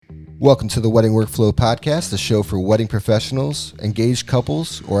Welcome to the Wedding Workflow Podcast, the show for wedding professionals, engaged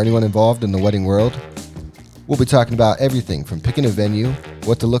couples, or anyone involved in the wedding world. We'll be talking about everything from picking a venue,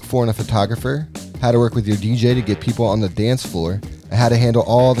 what to look for in a photographer, how to work with your DJ to get people on the dance floor, and how to handle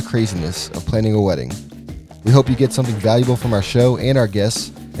all the craziness of planning a wedding. We hope you get something valuable from our show and our guests,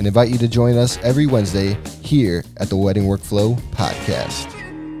 and invite you to join us every Wednesday here at the Wedding Workflow Podcast.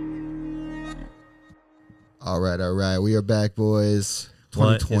 All right. We are back, boys.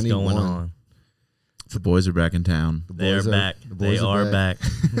 What is going on? The boys are back in town. They are back. They are back.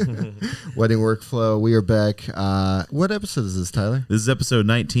 Wedding Workflow, we are back. What episode is this, Tyler? This is episode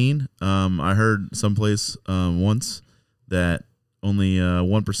 19. I heard someplace once that only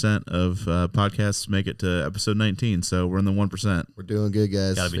 1% of podcasts make it to episode 19, so we're in the 1%. We're doing good,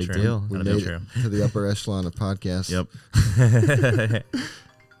 guys. Gotta be Big true. deal. We Gotta made be true. it to the upper echelon of podcasts. Yep.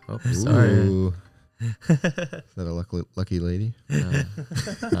 Oh, sorry. Ooh. Is that a lucky lady?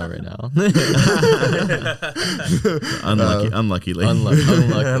 Not right now. Unlucky lady.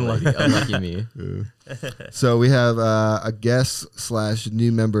 Unlucky me. So we have a guest /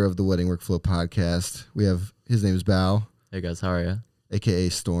 new member of the Wedding Workflow Podcast. His name is Bao, Hey guys, how are you? aka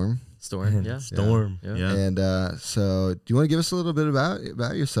Storm. Storm, yeah. Storm. Yeah. And so, do you want to give us a little bit about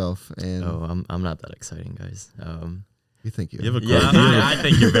yourself? And Oh, I'm not that exciting, guys. we think you. You have a Yeah, cool, I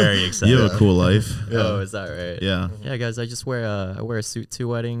think you're very excited. you have a cool life. Oh, is that right? Yeah. Yeah, guys, I just wear a suit to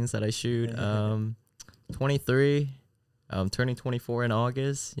weddings that I shoot. 23, turning 24 in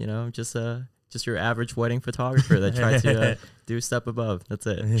August. You know, just your average wedding photographer that tried to do a step above. That's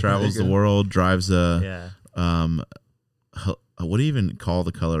it. Travels the world, drives a what do you even call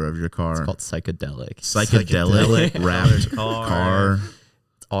the color of your car? It's called psychedelic. Psychedelic wrapped car.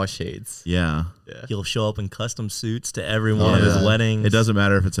 It's all shades. Yeah. Yeah. He'll show up in custom suits to every one of his weddings. It doesn't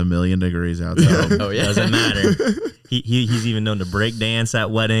matter if it's 1,000,000 degrees outside. Oh yeah. Doesn't matter. He's even known to break dance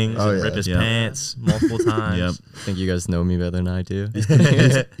at weddings, Oh, and yeah. rip his Yeah. pants multiple times. Yep. I think you guys know me better than I do.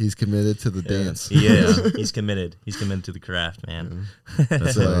 He's committed to the dance. He is. He's committed. He's committed to the craft, man.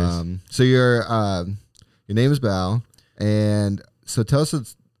 That's So, hilarious. so your name is Bao, and so tell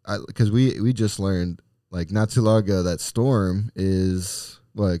us, because we just learned like not too long ago that Storm is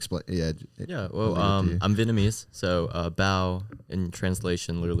explain. Yeah. Yeah, well, I'll leave it to you. I'm Vietnamese, so Bao in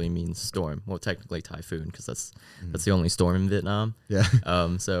translation literally means storm. Well, technically typhoon, because that's the only storm in Vietnam.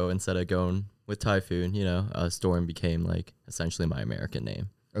 Yeah. So instead of going with typhoon, storm became like essentially my American name.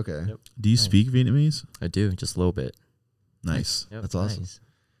 Okay. Yep. Do you speak Vietnamese? I do, just a little bit. Nice. Yep. That's awesome. Nice.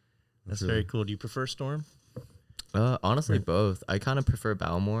 That's really- very cool. Do you prefer Storm? Honestly, both. I kind of prefer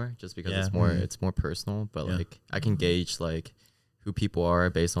Bao more, just because Yeah. it's more personal. But Yeah. like I can gauge like who people are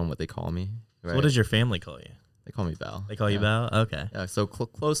based on what they call me. So Right? what does your family call you? They call me Bao. They call you Yeah. Bao? Okay. Yeah, so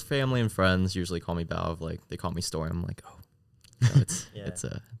close family and friends usually call me Bao. Like they call me Storm. I'm like, oh, no, it's Yeah. it's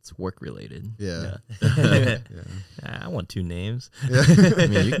work related. Yeah. I want two names. I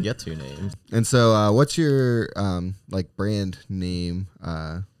mean, you can get two names. And so, what's your like brand name?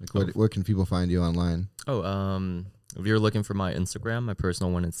 Where can people find you online? Oh, if you're looking for my Instagram, my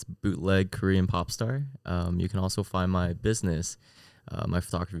personal one, it's Bootleg Korean Pop Star. You can also find my business, my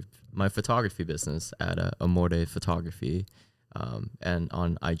photography business at Amore Photography. And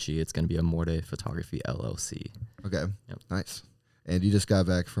on IG, it's going to be Amore Photography LLC. Okay. Yep. Nice. And you just got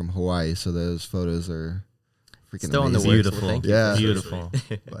back from Hawaii, so those photos are freaking Still in the amazing. works. Beautiful. Well, thank you. Yeah. Beautiful.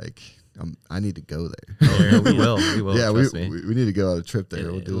 Like, I need to go there. Oh, we will. Yeah, Trust we me. need to go on a trip there. It,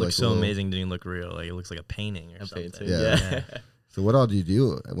 We'll it do looks a so little- amazing. Didn't even look real. Like it looks like a painting or A something. painting, Yeah. So what all do you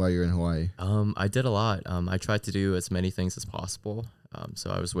do while you're in Hawaii? I did a lot. I tried to do as many things as possible.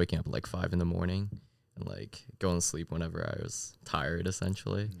 So I was waking up at like 5 a.m. and like going to sleep whenever I was tired,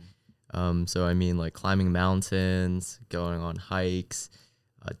 essentially. So I mean, like climbing mountains, going on hikes,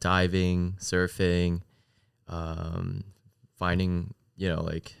 diving, surfing, finding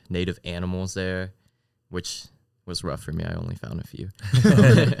like native animals there, which was rough for me. I only found a few.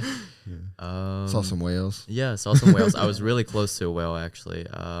 Saw some whales. Yeah, saw some whales. I was really close to a whale, actually.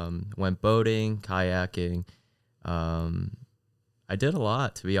 Went boating, kayaking. I did a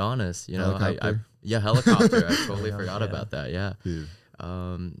lot, to be honest. Helicopter? Helicopter. I totally forgot Yeah. about that. Yeah. Dude.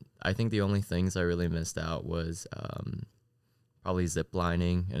 I think the only things I really missed out was probably zip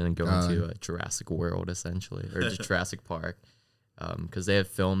lining and then going to Jurassic World, essentially, or Jurassic Park, because they have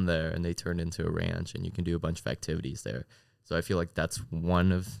film there and they turned into a ranch and you can do a bunch of activities there. So I feel like that's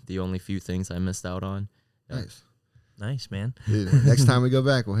one of the only few things I missed out on. Yeah. Nice. Nice, man. Dude, next time we go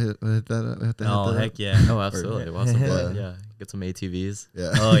back, we'll hit that up. Hit that Oh, up. heck yeah. Oh, absolutely. We'll have some fun. Yeah. Yeah. Get some ATVs.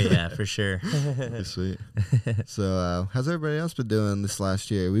 Yeah. Oh, yeah, for sure. Pretty sweet. So, how's everybody else been doing this last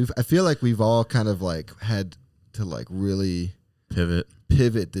year? I feel like we've all kind of like had to like really Pivot.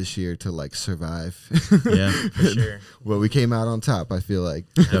 pivot this year to like survive. Yeah, For sure. Well, we came out on top, I feel like.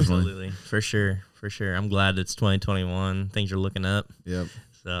 Absolutely. For sure. I'm glad it's 2021. Things are looking up. Yep.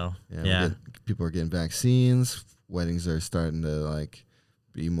 So, Yeah. People are getting vaccines. Weddings are starting to like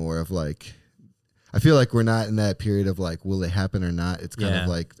be more of like, I feel like we're not in that period of like, will it happen or not? It's kind of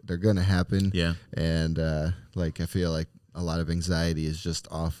like they're going to happen. yeah, And like, I feel like a lot of anxiety is just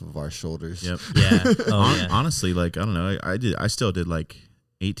off of our shoulders. yep. Yeah. Oh, yeah. Honestly, like I don't know, I still did like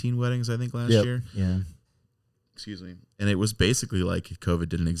 18 weddings I think last Yep. year. Yeah. Excuse me. And it was basically like COVID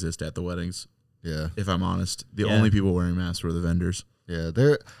didn't exist at the weddings. Yeah. If I'm honest, the Yeah. only people wearing masks were the vendors. Yeah.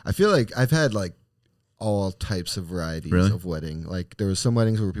 I feel like I've had like all types of varieties Really? of wedding. Like there was some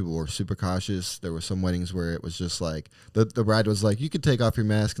weddings where people were super cautious. There were some weddings where it was just like the bride was like, you could take off your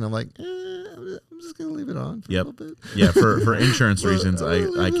mask. And I'm like, I'm just going to leave it on for Yep. a little bit. Yeah, for insurance Well, reasons, I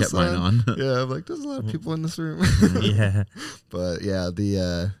leave kept this mine on. Yeah. I'm like, there's a lot of people in this room. Yeah. But yeah,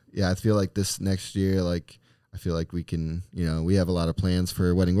 I feel like this next year, like I feel like we can, we have a lot of plans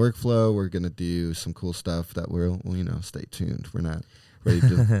for wedding workflow. We're gonna do some cool stuff that we'll stay tuned. We're not ready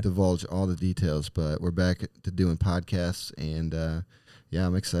to divulge all the details, but we're back to doing podcasts, and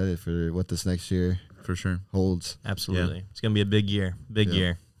I'm excited for what this next year For sure. holds. Absolutely. It's going to be a big year. Big Yeah.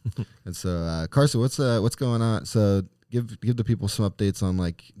 year. And so, Carson, what's going on? So give the people some updates on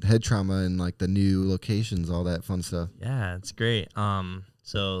like head trauma and like the new locations, all that fun stuff. Yeah, it's great.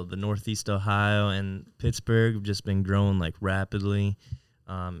 So the Northeast Ohio and Pittsburgh have just been growing like rapidly.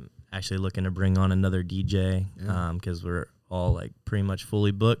 Actually looking to bring on another DJ because we're all like pretty much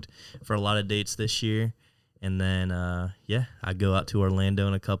fully booked for a lot of dates this year. And then I go out to Orlando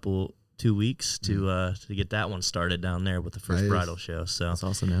in 2 weeks to get that one started down there with the first Nice. bridal show. So That's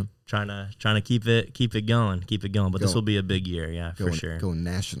awesome, man. trying to keep it going. But this will be a big year, for sure. Going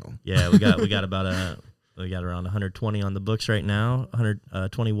national. Yeah, we got around 120 on the books right now,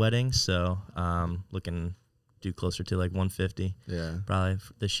 120 weddings. So looking do closer to like 150 Yeah, probably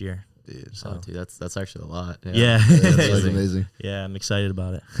this year. dude. So Oh, dude, that's actually a lot. yeah, Yeah, that's like amazing. yeah, I'm excited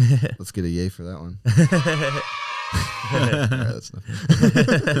about it. Let's get a yay for that one. All right, that's enough.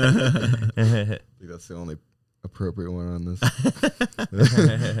 I think that's the only appropriate one on this.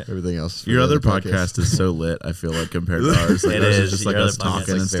 Everything else. for Your the other podcast is so lit, I feel like, compared to ours. Like, It ours is. just Your like us other podcast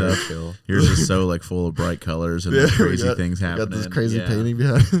talking is and Very stuff. chill. Yours is so like full of bright colors and like, we crazy got- things we happening. got this crazy yeah. painting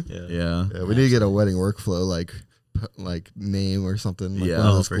behind it. Yeah. Yeah. Yeah, we need to get a wedding workflow like name or something. Like Yeah. one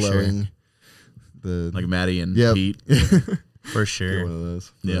of Oh, those for sure. glowing. The Like Maddie and Yep. Pete. For Get sure. one of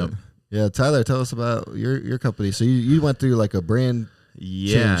those. Yep. Yeah, Tyler, tell us about your company. So you went through like a brand.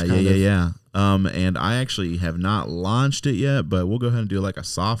 Yeah, change, kind of. yeah. And I actually have not launched it yet, but we'll go ahead and do like a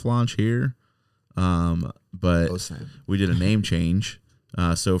soft launch here. But Oh, snap. we did a name change.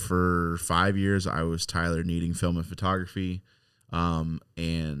 So for 5 years, I was Tyler Needing Film and Photography.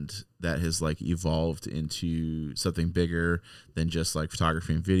 And that has like evolved into something bigger than just like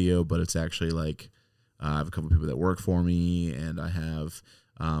photography and video, but it's actually like, I have a couple people that work for me, and I have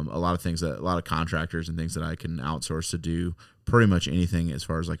a lot of contractors and things that I can outsource to do pretty much anything as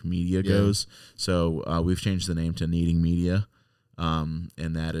far as like media goes. So we've changed the name to Needing Media. And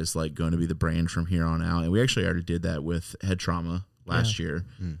that is like going to be the brand from here on out. And we actually already did that with Head Trauma last year.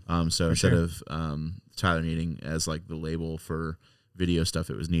 So instead of Tyler Needing as like the label for video stuff,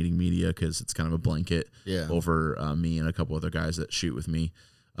 it was Needing Media because it's kind of a blanket over me and a couple other guys that shoot with me.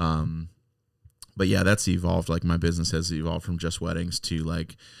 But yeah, that's evolved. Like my business has evolved from just weddings to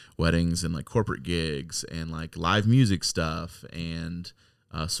like weddings and like corporate gigs and like live music stuff and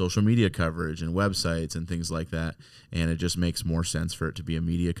social media coverage and websites and things like that. And it just makes more sense for it to be a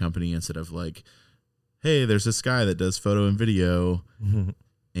media company instead of like, hey, there's this guy that does photo and video.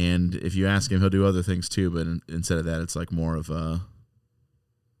 And if you ask him, he'll do other things too. But instead of that, it's like more of a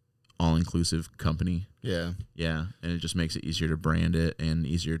all-inclusive company. Yeah. Yeah. And it just makes it easier to brand it and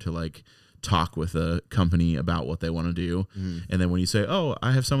easier to like talk with a company about what they want to do. And then when you say, oh,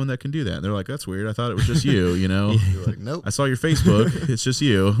 I have someone that can do that, and they're like, that's weird. I thought it was just you, you know? You're like, nope. I saw your Facebook. It's just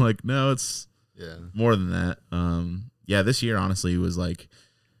you. Like, no, it's Yeah. more than that. Yeah, this year honestly was like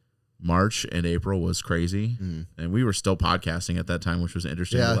March and April was crazy. And we were still podcasting at that time, which was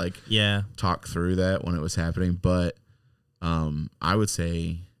interesting Yeah. to like Yeah. talk through that when it was happening. But I would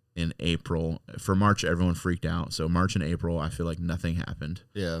say in April, for March, everyone freaked out. So March and April, I feel like nothing happened.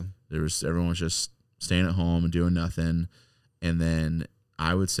 Yeah. Everyone was just staying at home and doing nothing. And then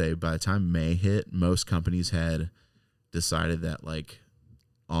I would say by the time May hit, most companies had decided that like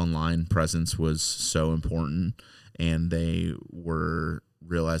online presence was so important, and they were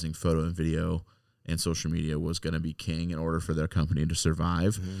realizing photo and video and social media was going to be king in order for their company to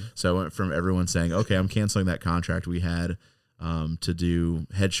survive. So I went from everyone saying, okay, I'm canceling that contract we had to do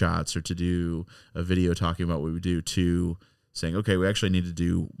headshots or to do a video talking about what we do, to saying, okay, we actually need to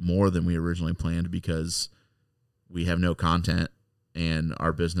do more than we originally planned because we have no content and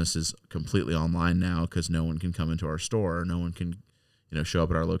our business is completely online now because no one can come into our store, no one can, show up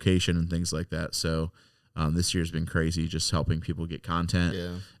at our location and things like that. So this year's been crazy, just helping people get content.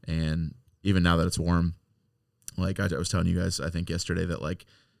 Yeah. And even now that it's warm, like I was telling you guys, I think yesterday that like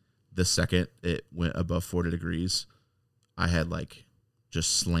the second it went above 40 degrees, I had like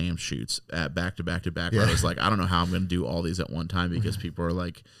just slam shoots at back to back to back. Where I was like, I don't know how I'm going to do all these at one time because people are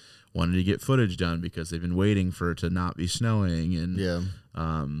like wanting to get footage done because they've been waiting for it to not be snowing. And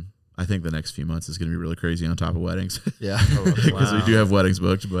I think the next few months is going to be really crazy on top of weddings. Yeah. Because we do have weddings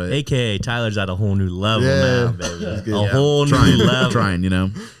booked, but AKA Tyler's at a whole new level now, baby. A whole new level. Trying,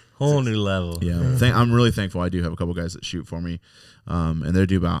 Whole new level. Yeah. I'm really thankful. I do have a couple guys that shoot for me. And they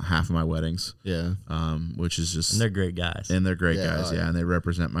do about half of my weddings. Yeah. Which is just. And they're great guys. And they're great guys. Yeah. And they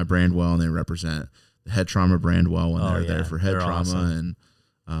represent my brand well, and they represent the Head Trauma brand well when they're there for head trauma. Awesome.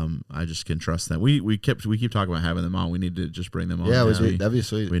 And I just can trust them. We keep talking about having them on. We need to just bring them on. Yeah, that'd be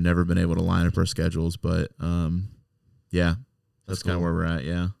sweet. We've never been able to line up our schedules, but yeah, that's kind of where we're at.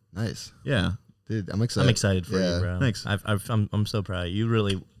 Yeah. Nice. Yeah. Dude, I'm excited. I'm excited for you, bro. Thanks. I'm so proud of you. You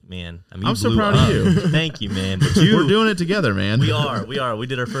really, man. I mean, I'm so proud of you. Thank you, man. But we're doing it together, man. We are. We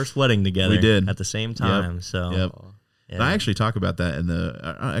did our first wedding together. We did at the same time. Yep. So. Yep. Yeah. And I actually talk about that in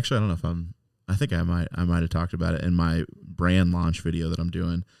the. Actually, I don't know if I think I might have talked about it in my brand launch video that I'm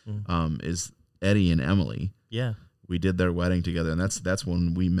doing. Is Eddie and Emily. Yeah. We did their wedding together, and that's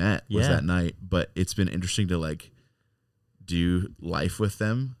when we met. Was that night? But it's been interesting to like do life with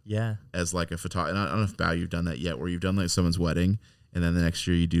them. Yeah. As like a photographer. And I don't know if Bao, you've done that yet, where you've done like someone's wedding, and then the next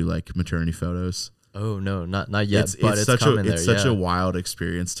year you do like maternity photos. Oh no, not yet. It's such a wild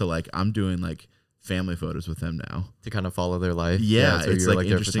experience to like. I'm doing like family photos with them now to kind of follow their life. Yeah, so it's like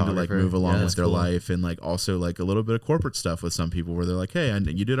interesting to like move along with their life, and like also like a little bit of corporate stuff with some people where they're like, hey,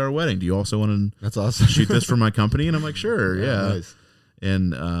 you did our wedding. Do you also want to That's awesome. shoot this for my company? And I'm like, sure, yeah. Nice.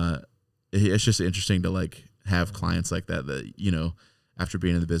 And it's just interesting to like have clients like that after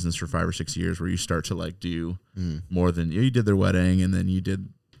being in the business for 5 or 6 years, where you start to like do more than you did their wedding, and then you did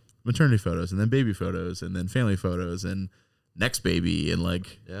maternity photos, and then baby photos, and then family photos, and next baby, and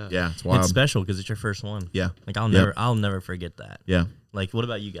like it's wild. It's special because it's your first one. Yeah, like I'll never forget that. Yeah. Like, what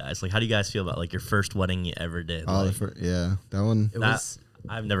about you guys? Like, how do you guys feel about like your first wedding you ever did? Oh, like, that one.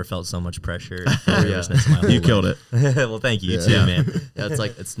 I've never felt so much pressure. You killed it. Well, thank you too, man. Yeah,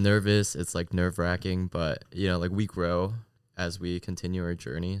 it's nervous. It's like nerve wracking, but like we grow as we continue our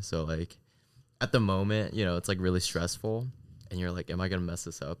journey. So like at the moment, it's like really stressful. And you're like, am I gonna mess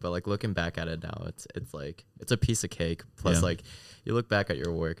this up? But like looking back at it now, it's like it's a piece of cake. Plus, like you look back at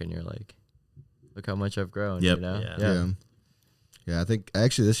your work and you're like, look how much I've grown. Yep. Yeah. I think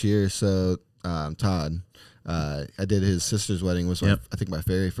actually this year, so Todd, I did his sister's wedding. Was I think my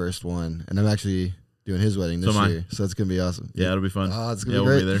very first one, and I'm actually doing his wedding this year. So it's gonna be awesome. Yeah, it'll be fun. Oh, it's gonna be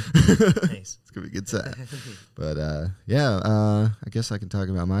great. We'll be there. Nice. It's gonna be a good time. But I guess I can talk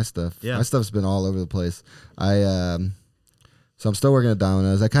about my stuff. Yeah. My stuff's been all over the place. So I'm still working at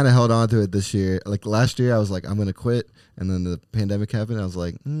Domino's. I kind of held on to it this year. Like last year, I was like, I'm going to quit. And then the pandemic happened. I was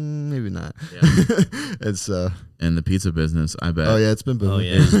like, maybe not. Yeah. And the pizza business, I bet. Oh, yeah, it's been booming. Oh,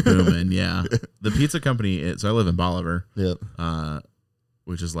 yeah. It's booming, yeah. The pizza company, so I live in Bolivar,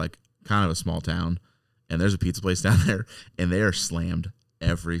 which is like kind of a small town. And there's a pizza place down there, and they are slammed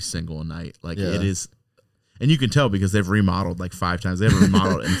every single night. Like it is. And you can tell because they've remodeled like 5 times. They haven't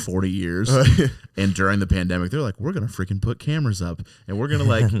remodeled in 40 years. And during the pandemic, they're like, we're going to freaking put cameras up, and we're going to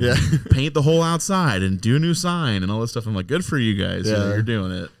like paint the whole outside and do a new sign and all this stuff. I'm like, good for you guys. Yeah. You're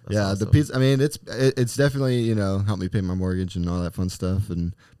doing it. That's awesome. The pizza, I mean, it's definitely, helped me pay my mortgage and all that fun stuff.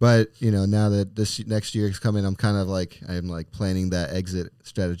 But now that this next year is coming, I'm kind of like, I'm like planning that exit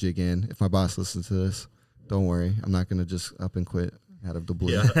strategy again. If my boss listens to this, don't worry. I'm not going to just up and quit out of the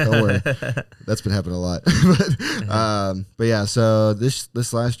blue. Yeah. Don't worry. That's been happening a lot. But yeah, so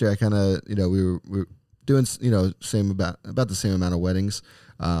this last year I kind of, we were doing, about the same amount of weddings.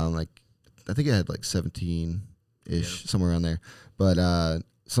 Like I think I had like 17-ish, somewhere around there. But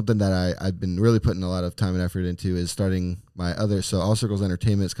something that I've been really putting a lot of time and effort into is starting my All Circles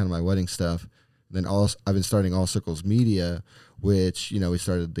Entertainment is kind of my wedding stuff. And then I've been starting All Circles Media, which, we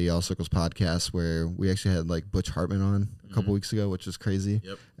started the All Circles podcast where we actually had like Butch Hartman on a couple weeks ago, which was crazy.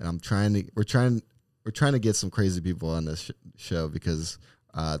 Yep. And we're trying to get some crazy people on this show because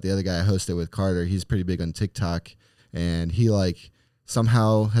the other guy I hosted with, Carter, he's pretty big on TikTok, and he like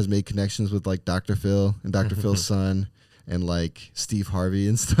somehow has made connections with like Dr. Phil and Dr. Phil's son. and like Steve Harvey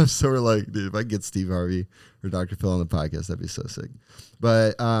and stuff. So we're like, dude, if I get Steve Harvey or Dr. Phil on the podcast, that'd be so sick.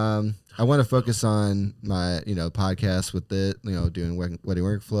 But I want to focus on my, podcast with it, doing Wedding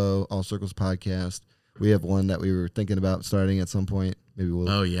Workflow, All Circles podcast. We have one that we were thinking about starting at some point. Maybe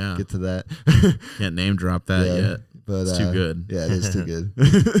we'll get to that. Can't name drop that yet. But it's too good. Yeah, it is too good.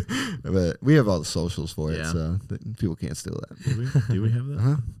 But we have all the socials for it, so people can't steal that. Do we have that?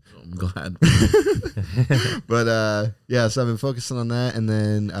 Uh-huh. Oh, I'm glad. But so I've been focusing on that, and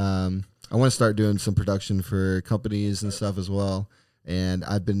then I want to start doing some production for companies and stuff as well. And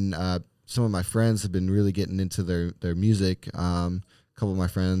I've been some of my friends have been really getting into their music. A couple of my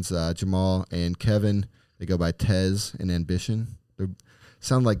friends, Jamal and Kevin, they go by Tez and Ambition. They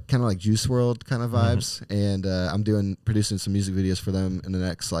sound like kind of like Juice WRLD kind of vibes, and I'm producing some music videos for them in the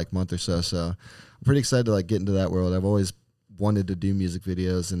next like month or so. So I'm pretty excited to like get into that world. I've always wanted to do music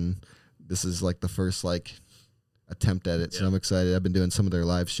videos, and this is like the first like attempt at it. So I'm excited. I've been doing some of their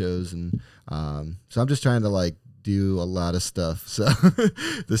live shows, and so I'm just trying to like do a lot of stuff. So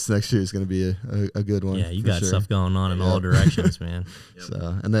this next year is going to be a good one. Yeah, you got stuff going on in all directions, man.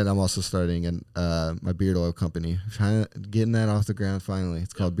 So, and then I'm also starting my beard oil company, trying to getting that off the ground finally.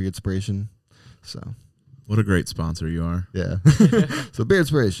 It's called Beardspiration. So what a great sponsor you are. Yeah. So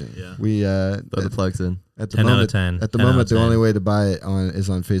Beardspiration. Yeah. We throw the plugs in. At the 10 moment, out of 10. At the 10 out moment, of the 10. only way to buy it is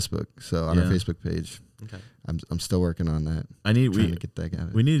on Facebook. So on our Yeah. Facebook page. Okay. I'm still working on that. We Trying to get that guy.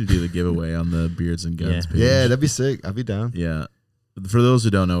 need to do the giveaway on the Beards and Guns page. Yeah, that'd be sick. I'd be down. Yeah. For those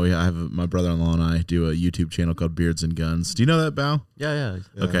who don't know, I have my brother-in-law and I do a YouTube channel called Beards and Guns. Do you know that, Bao? Yeah.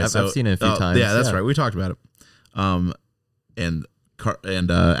 Okay, I've seen it a few times. Yeah, that's right. We talked about it. And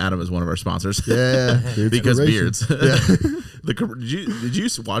Adam is one of our sponsors. Yeah, because Beardspiration. beards. Yeah. Did you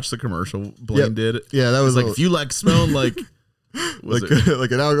watch the commercial Blaine did? Yeah, that was Like if you like smelling like like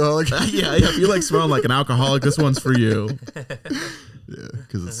an alcoholic. yeah, if you like smelling like an alcoholic, this one's for you. Yeah,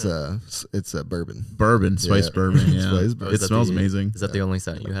 because it's bourbon. Bourbon, spiced bourbon. Yeah, Spiced bourbon. it smells amazing. Is that the only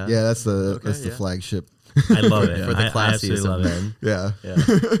scent you have? Yeah, that's the yeah. flagship. I love it. For the I classiest absolutely love of it. men. Yeah.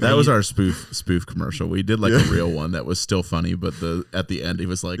 That was our spoof commercial. We did like a real one that was still funny, but at the end he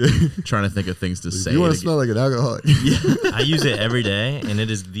was like trying to think of things to say. You want to smell like an alcoholic? I use it every day, and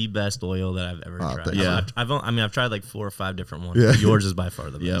it is the best oil that I've ever tried. thanks. Yeah. I've tried like 4 or 5 different ones. Yeah. Yours is by far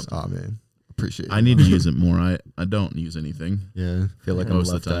the best. Yep. Oh man, appreciate it. I need to use it more. I don't use anything. Yeah. I feel like I'm Most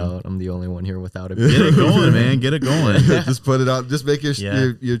of left the time. out. I'm the only one here without it. Get it going, man. Get it going. Just put it on. Just make your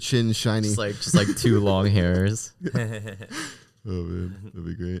Yeah. your chin shiny. just like 2 long hairs. Oh man, that'd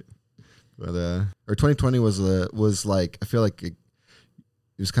be great. But or 2020 was like, I feel like it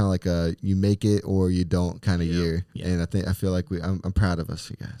was kind of like a you make it or you don't kind of year. Yeah. And I feel like I'm proud of us,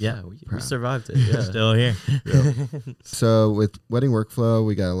 you guys. Yeah, we Proud. survived it. Yeah. Still here. So with Wedding Workflow,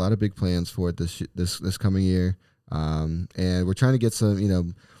 we got a lot of big plans for it this coming year, and we're trying to get some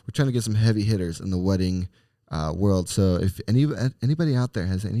heavy hitters in the wedding world. So if anybody out there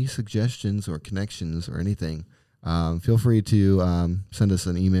has any suggestions or connections or anything, feel free to send us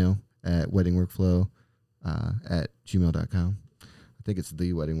an email at weddingworkflow at gmail.com. I think it's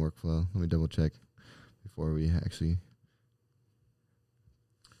the Wedding Workflow. Let me double check before we actually.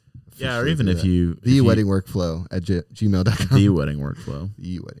 Yeah, or officially even do if that. you The Wedding Workflow at gmail.com. the wedding workflow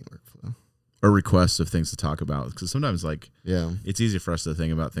The Wedding Workflow. or requests of things to talk about, because sometimes like Yeah. it's easy for us to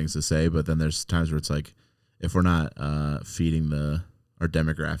think about things to say, but then there's times where it's like if we're not feeding our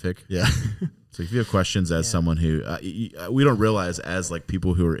demographic. Yeah. So if you have questions as someone who we don't realize as like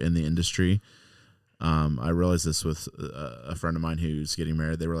people who are in the industry. I realized this with a friend of mine who's getting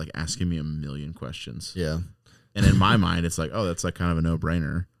married. They were like asking me a million questions. Yeah. And in my mind, it's like, oh, that's like kind of a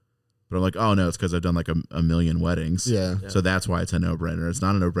no-brainer. But I'm like, oh, no, it's because I've done like a million weddings. Yeah. So that's why it's a no-brainer. It's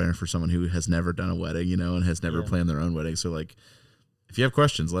not a no-brainer for someone who has never done a wedding, and has never planned their own wedding. So like, if you have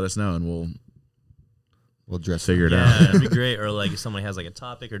questions, let us know and we'll dress figure it Yeah, out. that'd be great. Or like if somebody has like a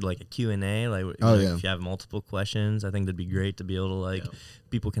topic or like a Q&A, like if you have multiple questions, I think that'd be great to be able to like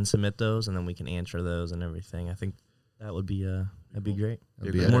people can submit those and then we can answer those and everything. I think that would be that'd be great.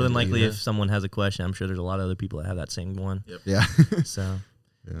 That'd be More than epic. likely, Yeah. if someone has a question, I'm sure there's a lot of other people that have that same one. Yeah. So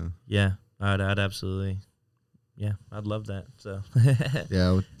Yeah. yeah, I'd absolutely, yeah, I'd love that. So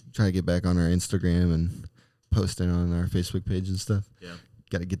Yeah. We'll try to get back on our Instagram and post it on our Facebook page and stuff. Yeah.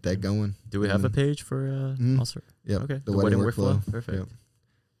 Got to get that going. Do we have a page for also? Yeah. Okay. The Wedding Workflow. Perfect. Yep.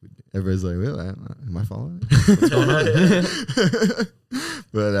 Everybody's like, well, am I following? What's going on?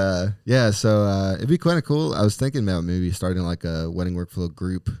 But yeah, so it'd be kind of cool. I was thinking about maybe starting like a Wedding Workflow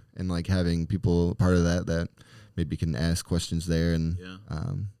group and like having people part of that maybe can ask questions there, and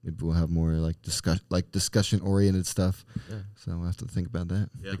maybe we'll have more like discussion oriented stuff. Yeah. So we'll have to think about that.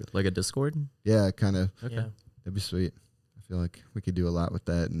 Yeah. Like a Discord? Yeah, kind of. Okay. yeah. That'd be sweet. feel like we could do a lot with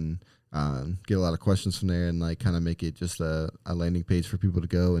that and get a lot of questions from there and like kind of make it just a landing page for people to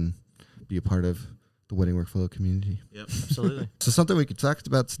go and be a part of the Wedding Workflow community. Yep. Absolutely. So something we could talk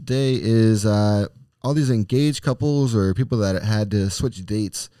about today is all these engaged couples or people that had to switch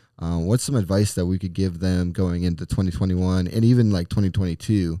dates. What's some advice that we could give them going into 2021 and even like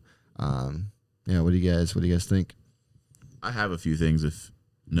 2022? What do you guys think? I have a few things if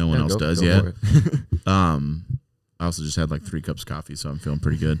no one else go does for yet. it. I also just had like 3 cups of coffee, so I'm feeling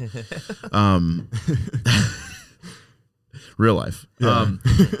pretty good. Real life. Yeah.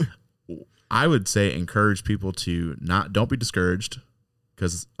 I would say encourage people to don't be discouraged,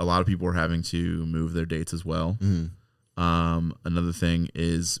 because a lot of people are having to move their dates as well. Mm-hmm. Another thing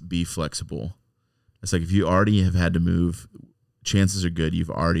is be flexible. It's like if you already have had to move, chances are good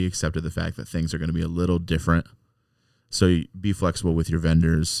you've already accepted the fact that things are going to be a little different. So be flexible with your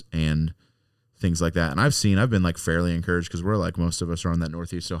vendors and things like that. And I've been like fairly encouraged, because we're like, most of us are on that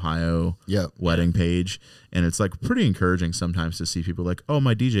Northeast Ohio wedding page. And it's like pretty encouraging sometimes to see people like, oh,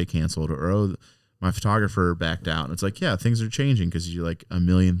 my DJ canceled, or oh, my photographer backed out. And it's like, yeah, things are changing, because you like a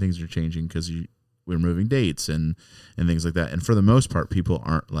million things are changing because we're moving dates and things like that. And for the most part, people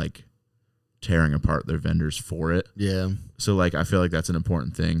aren't like tearing apart their vendors for it. Yeah. So like, I feel like that's an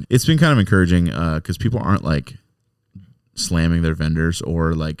important thing. It's been kind of encouraging because people aren't like slamming their vendors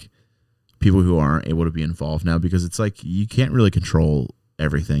or like people who aren't able to be involved now, because it's like you can't really control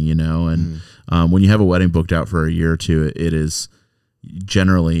everything, and when you have a wedding booked out for a year or two, it is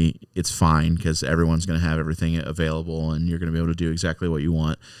generally it's fine, because everyone's going to have everything available and you're going to be able to do exactly what you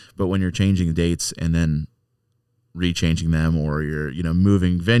want. But when you're changing dates and then rechanging them, or you're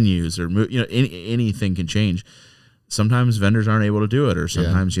moving venues, or anything can change. Sometimes vendors aren't able to do it, or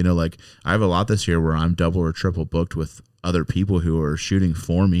sometimes like I have a lot this year where I'm double or triple booked with other people who are shooting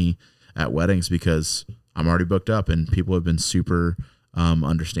for me at weddings, because I'm already booked up, and people have been super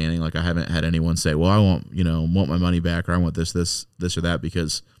understanding. Like I haven't had anyone say, well, I want my money back, or I want this or that,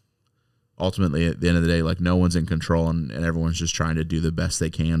 because ultimately at the end of the day, like no one's in control, and everyone's just trying to do the best they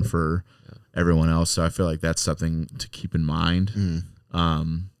can for everyone else. So I feel like that's something to keep in mind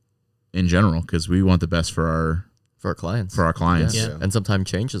in general, because we want the best for our clients. Yeah. And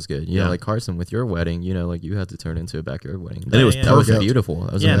sometimes change is good. You know, like Carson, with your wedding, like you had to turn into a backyard wedding. And it was That was beautiful.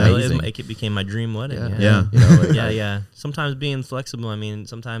 That was amazing. It became my dream wedding. Yeah. Sometimes being flexible. I mean,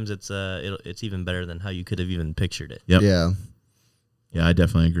 sometimes it's even better than how you could have even pictured it. Yep. Yeah. Yeah, I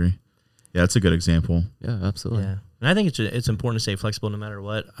definitely agree. Yeah, it's a good example. Yeah, absolutely. Yeah. And I think it's important to stay flexible no matter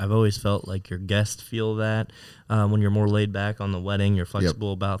what. I've always felt like your guests feel that when you're more laid back on the wedding, you're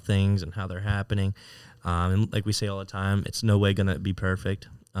flexible about things and how they're happening. And like we say all the time, it's no way going to be perfect,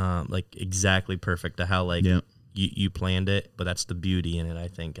 like exactly perfect to how you planned it. But that's the beauty in it, I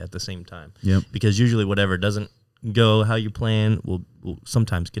think, at the same time. Yep. Because usually whatever doesn't go how you plan will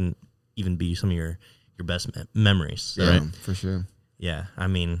sometimes can even be some of your best memories. So, Yeah, for sure. yeah, I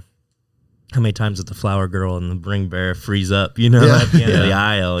mean, how many times did the flower girl and the ring bearer freeze up, at the end of the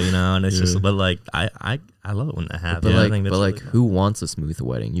aisle, and it's just, but like, I love it when that happens. I think that's really cool. Who wants a smooth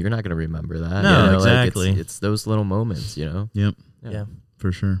wedding? You're not going to remember that. No, exactly. It's those little moments, Yep. Yeah,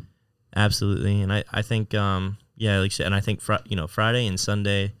 for sure. Absolutely. And I think, like you said, and I think, Friday and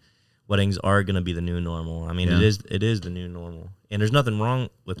Sunday weddings are going to be the new normal. I mean, it is the new normal, and there's nothing wrong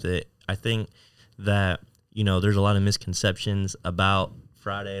with it. I think that, there's a lot of misconceptions about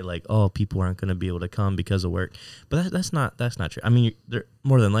Friday, like, oh, people aren't going to be able to come because of work, but that's not true. I mean, they're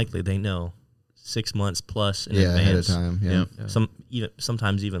more than likely they know 6 months plus in advance, ahead of time. Yeah.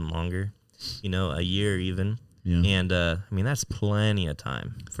 Sometimes even longer, a year even. Yeah. And I mean, that's plenty of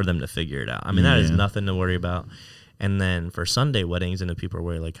time for them to figure it out. I mean, that is nothing to worry about. And then for Sunday weddings, and if people are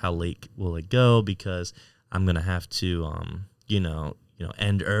worried, like, how late will it go, because I'm gonna have to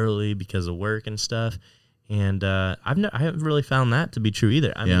end early because of work and stuff. And I haven't really found that to be true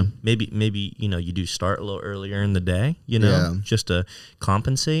either. I mean, maybe you do start a little earlier in the day, just to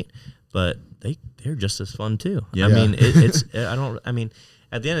compensate, but they're just as fun too. Yeah. I mean,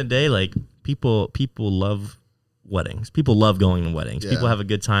 at the end of the day, like, people love weddings. People love going to weddings. People have a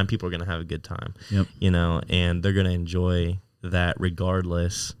good time. People are going to have a good time. Yep. And they're going to enjoy that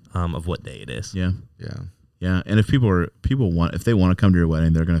regardless of what day it is. Yeah. Yeah. Yeah, and if if they want to come to your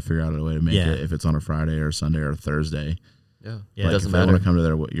wedding, they're going to figure out a way to make it. If it's on a Friday or a Sunday or a Thursday, it like, doesn't if matter. they want to come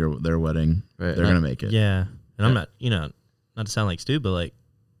to their wedding, they're going to make it. Yeah, and I'm not, not to sound like Stu, but like,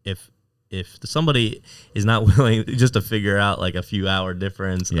 if somebody is not willing just to figure out like a few hour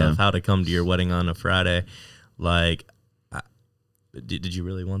difference of how to come to your wedding on a Friday, like, did you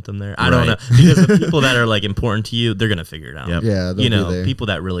really want them there? I don't know, because the people that are like important to you, they're going to figure it out. Yep. Yeah. They'll be there. People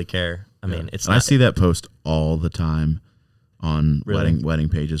that really care. I mean, it's. I see that post all the time. on Really? wedding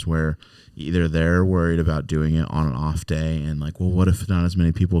pages where either they're worried about doing it on an off day and like, well, what if not as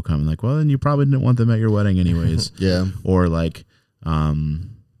many people come? And like, well, then you probably didn't want them at your wedding anyways. Yeah. Or like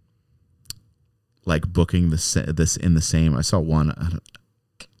booking this in the same. I saw one.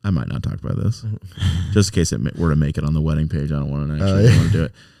 I might not talk about this, just in case it were to make it on the wedding page. I don't want to actually want to do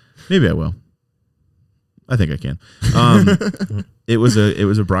it. Maybe I will. I think I can. It was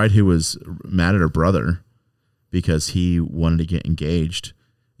a bride who was mad at her brother because he wanted to get engaged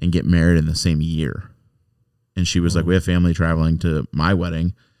and get married in the same year, and she was like, "We have family traveling to my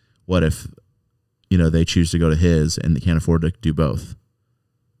wedding. What if, they choose to go to his and they can't afford to do both?"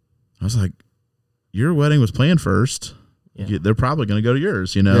 I was like, "Your wedding was planned first. Yeah. They're probably going to go to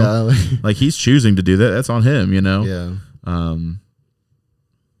yours, Yeah. like he's choosing to do that. That's on him, Yeah.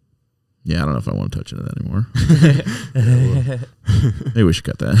 Yeah, I don't know if I want to touch into that anymore. Maybe we should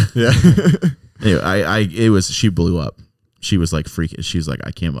cut that. Yeah. Anyway, she blew up. She was like freaking. She's like,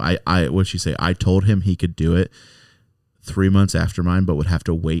 I can't. What'd she say? I told him he could do it 3 months after mine, but would have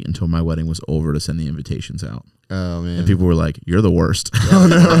to wait until my wedding was over to send the invitations out. Oh man. And people were like, "You're the worst." Oh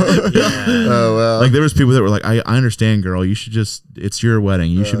no. Oh well. Like there was people that were like, I understand, girl. You should just. It's your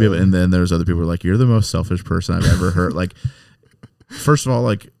wedding. You should be able. And then there was other people who were like, "You're the most selfish person I've ever heard." Like, first of all,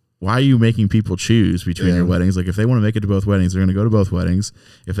 like, why are you making people choose between your weddings? Like, if they want to make it to both weddings, they're going to go to both weddings.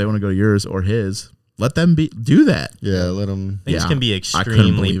 If they want to go to yours or his, let them do that. Yeah, let them. Things Yeah, can be I couldn't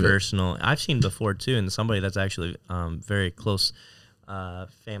extremely believe it. personal. I've seen before too, and somebody that's actually very close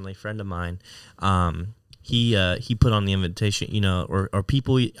family friend of mine. He put on the invitation, or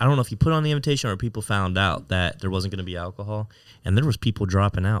people. I don't know if he put on the invitation or people found out that there wasn't going to be alcohol, and there was people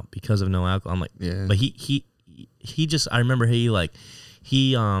dropping out because of no alcohol. I'm like, Yeah. But he just. I remember he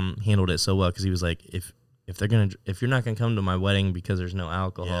handled it so well because he was like, if you're not gonna come to my wedding because there's no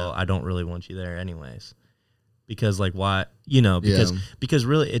alcohol, I don't really want you there anyways. Because like why because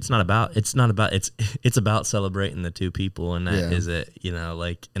really it's about celebrating the two people, and that is it,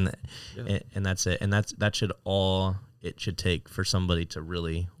 and that's it, and that should all it should take for somebody to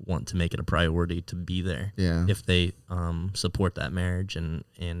really want to make it a priority to be there. Yeah. If they support that marriage and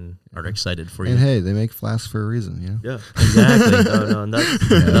are excited for you. And hey, they make flasks for a reason, Yeah, exactly. No, and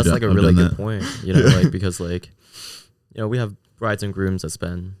that's like a I've really done good that. point. Like because we have brides and grooms that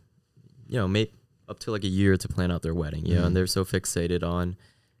spend, maybe up to like a year to plan out their wedding, and they're so fixated on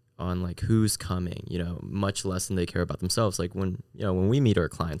like who's coming, much less than they care about themselves. Like when we meet our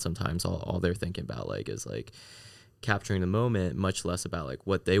clients, sometimes all they're thinking about like is like capturing the moment, much less about like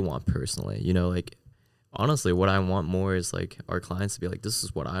what they want personally. Like honestly, what I want more is like our clients to be like, this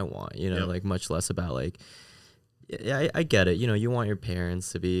is what I want, like much less about like, yeah, I get it. You want your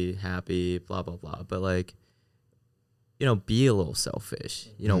parents to be happy, blah, blah, blah. But like, be a little selfish,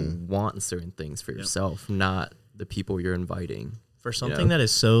 want certain things for yourself, not the people you're inviting. For something that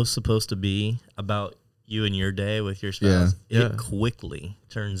is so supposed to be about you and your day with your spouse, it quickly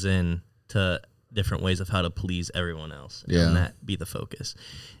turns into different ways of how to please everyone else, and that be the focus.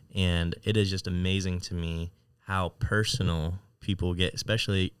 And it is just amazing to me how personal people get,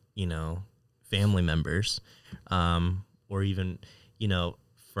 especially family members, or even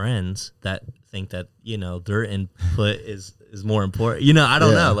friends that think that their input is more important. I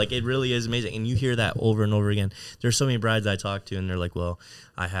don't know. Like it really is amazing, and you hear that over and over again. There's so many brides I talk to, and they're like, "Well,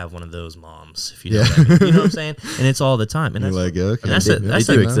 I have one of those moms." If you know what I mean. You know what I'm saying? And it's all the time. And You're that's like, okay. and that's They, it. That's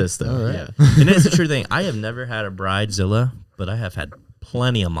they do it. exist though. All right. Yeah. And it's the true thing. I have never had a bridezilla, but I have had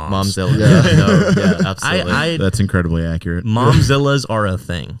plenty of moms. Momzilla. Yeah. Absolutely. I That's incredibly accurate. momzillas are a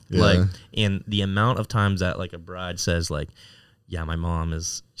thing. Yeah. Like, and the amount of times that like a bride says like, yeah, my mom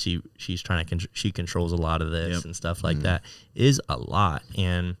is she's trying to she controls a lot of this and stuff like that is a lot.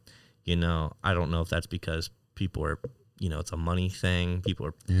 And I don't know if that's because people are it's a money thing. People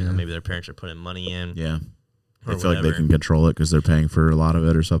are maybe their parents are putting money in. Yeah. Or I feel like they whatever. can control it because they're paying for a lot of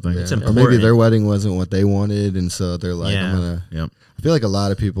it or something. It's Or maybe important. their wedding wasn't what they wanted, and so they're like, Yeah. I'm gonna. Yep. I feel like a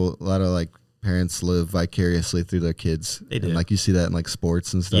lot of like parents live vicariously through their kids. They do. And like you see that in like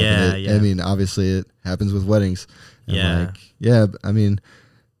sports and stuff. Yeah, and yeah. I mean, obviously it happens with weddings. And Yeah. I mean,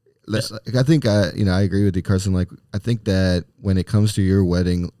 I think I agree with you, Carson. Like, I think that when it comes to your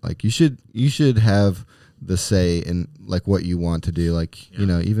wedding, like you should have the say in like what you want to do. Like,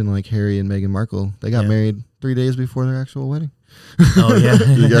 even like Harry and Meghan Markle, they got married 3 days before their actual wedding. Oh yeah.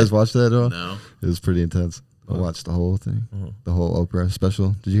 Did you guys watch that at all? No. It was pretty intense. I watched the whole thing, the whole Oprah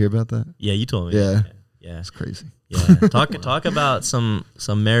special. Did you hear about that? Yeah, you told me. Yeah. Yeah. It's crazy. Yeah. Talk about some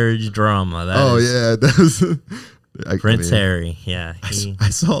marriage drama. That is That was Prince Harry. Yeah. I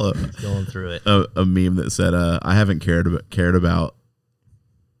saw Going through it. a meme that said, "I haven't cared about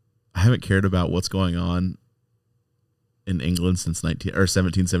what's going on in England since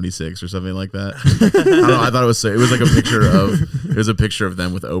 1776 or something like that. I don't know. I thought it was like a picture of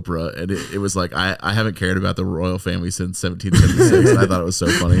them with Oprah, and it was like I haven't cared about the royal family since 1776. And I thought it was so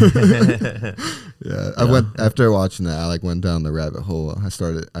funny. Yeah, I went after watching that. I like went down the rabbit hole. I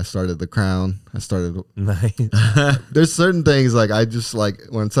started The Crown. Nice. There's certain things like I just like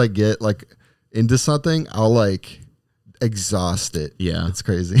once I get like into something, I'll like exhaust it. Yeah, it's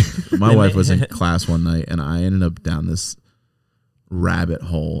crazy. My wife was in class one night, and I ended up down this rabbit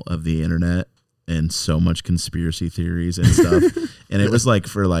hole of the internet and so much conspiracy theories and stuff. And it was like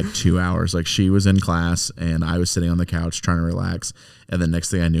for like 2 hours. Like she was in class, and I was sitting on the couch trying to relax. And the next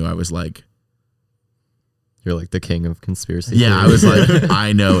thing I knew, I was like, You're like the king of conspiracy. yeah, I was like,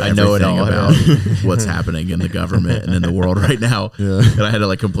 I know I know it everything all, about what's happening in the government and in the world right now. Yeah. And I had to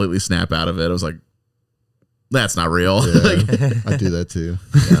like completely snap out of it. I was like, that's not real. Yeah, Like, I do that too.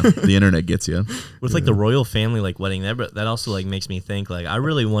 yeah, the internet gets you. With like the royal family like wedding, that also like makes me think like I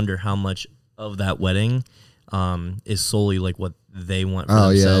really wonder how much of that wedding is solely like what they want for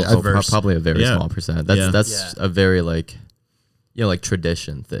themselves. Versus, Probably a very Yeah. small percent. Yeah. That's a very like like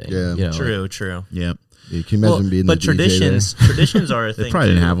tradition thing. Yeah. You know, true, like, true. Yeah. You can imagine being but the traditions are a thing. They probably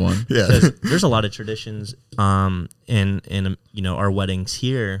too. didn't have one. DJ there. Yeah. 'Cause there's a lot of traditions in our weddings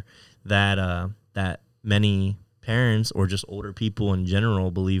here that many parents or just older people in general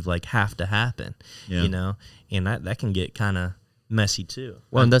believe like have to happen. Yeah. And that can get kind of messy too.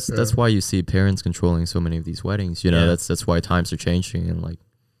 well, and that's why you see parents controlling so many of these weddings. You know, Yeah. that's why times are changing, and like,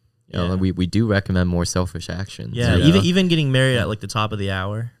 Yeah. we do recommend more selfish actions. Yeah, Yeah. even getting married at like the top of the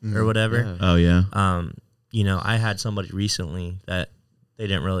hour or whatever. Yeah. Oh yeah. I had somebody recently that they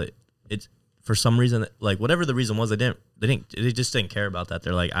didn't really. It's for some reason, like whatever the reason was, they just didn't care about that.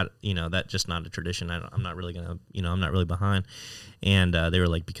 They're like, that's just not a tradition. I'm not really gonna, I'm not really behind. And they were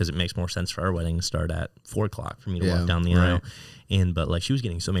like, because it makes more sense for our wedding to start at 4:00 for me to walk down the aisle. But like she was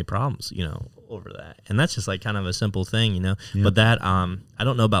getting so many problems, over that. And that's just like kind of a simple thing, Yeah. But that I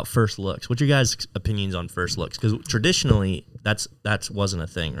don't know about first looks. What's your guys' opinions on first looks? Because traditionally that wasn't a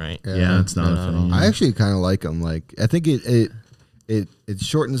thing, right? Yeah, it's not a thing. I actually kind of like them. Like I think it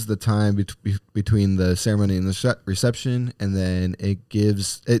shortens the time between the ceremony and the reception, and then I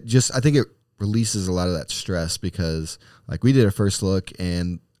think it releases a lot of that stress because like we did a first look,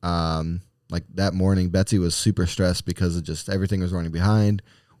 and like that morning Betsy was super stressed because of just everything was running behind,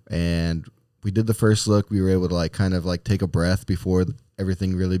 and we did the first look. We were able to like kind of like take a breath before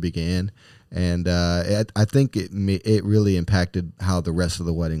everything really began. And I think it really impacted how the rest of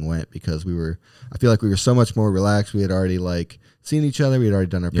the wedding went because I feel like we were so much more relaxed. We had already like seen each other. We had already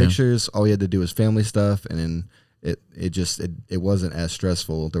done our pictures. All we had to do was family stuff. And then it wasn't as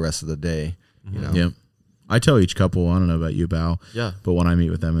stressful the rest of the day, Yeah. I tell each couple, I don't know about you, Bao. Yeah. But when I meet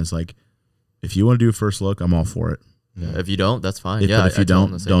with them, it's like, if you want to do a first look, I'm all for it. Yeah. If you don't, that's fine. But if you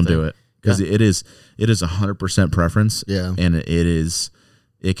don't do it. Because Yeah. it is 100% preference. Yeah. And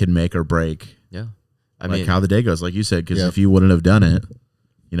it can make or break Yeah. I like mean, how the day goes, like you said, because Yeah. if you wouldn't have done it,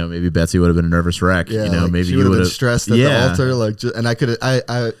 maybe Betsy would have been a nervous wreck. Yeah, Like maybe she you would have would been have stressed at the altar. Like, and I could,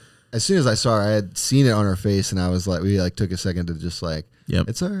 I as soon as I saw her, I had seen it on her face, and I was like, we like took a second to just like, Yep.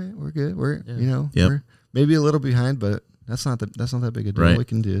 it's all right, we're good, we're Yep. we're maybe a little behind, but that's not that big a deal. Right. We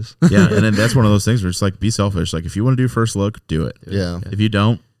can do this. Yeah, and then that's one of those things where it's like, be selfish. Like if you want to do first look, do it. Yeah. If you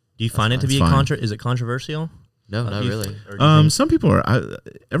don't, Do you find it to be fine. is it controversial? no, not really. Or do you think- some people are.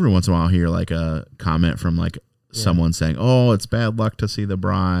 Every once in a while, I hear like a comment from like someone saying, "Oh, it's bad luck to see the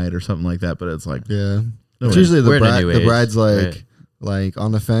bride" or something like that. But it's like, Yeah. No It's way. usually We're in a new the age, bride's like right. like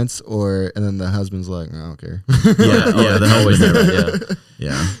on the fence, and then the husband's like, I don't care. yeah, the always husband there. never-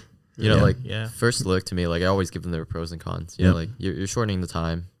 Yeah. yeah, Like Yeah. first look to me, like I always give them their pros and cons. You Yep. know, like you're shortening the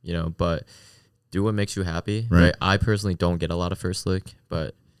time, but do what makes you happy. Right. Right. I personally don't get a lot of first look,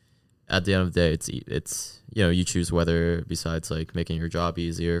 but at the end of the day, it's you choose whether besides like making your job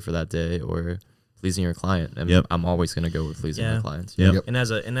easier for that day or pleasing your client. And Yep. I'm always gonna go with pleasing Yeah. my clients. Yep. Yep. And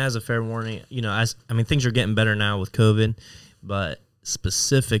as a fair warning, things are getting better now with COVID, but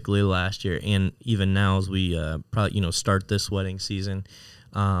specifically last year and even now as we probably start this wedding season,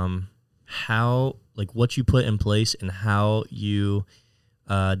 how like what you put in place and how you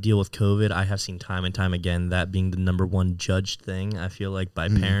deal with COVID, I have seen time and time again that being the number one judged thing. I feel like by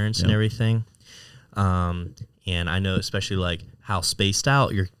parents and Yep. everything. And I know especially like how spaced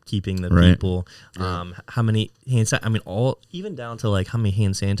out you're keeping the Right. people, how many even down to like how many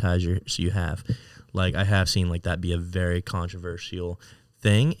hand sanitizers you have. Like I have seen like that be a very controversial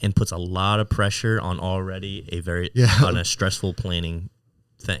thing and puts a lot of pressure on already on a stressful planning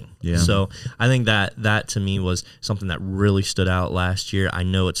thing. Yeah. So I think that to me was something that really stood out last year. I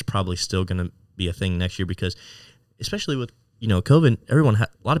know it's probably still going to be a thing next year because especially with COVID, a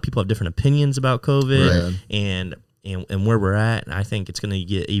lot of people have different opinions about COVID and where we're at. And I think it's going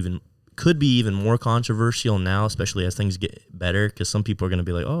to could be even more controversial now, especially as things get better, because some people are going to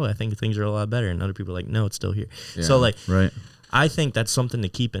be like, oh, I think things are a lot better. And other people are like, no, it's still here. Yeah. So like, I think that's something to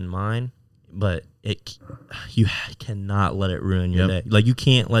keep in mind, but you cannot let it ruin your day. Like you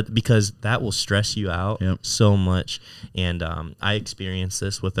can't because that will stress you out so much. And I experienced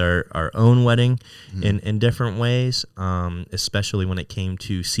this with our own wedding in different ways, especially when it came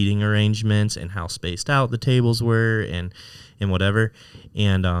to seating arrangements and how spaced out the tables were and whatever.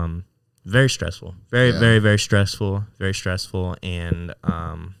 And very stressful, very, very, very stressful, very stressful. And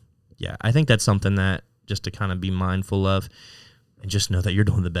I think that's something that just to kind of be mindful of. And just know that you're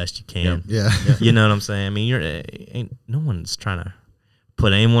doing the best you can. Yeah. You know what I'm saying? I mean, no one's trying to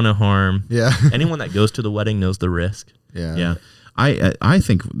put anyone in harm. Yeah. Anyone that goes to the wedding knows the risk. Yeah. Yeah. I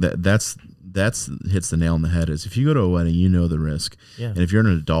think that's hits the nail on the head is if you go to a wedding, you know the risk. Yeah. And if you're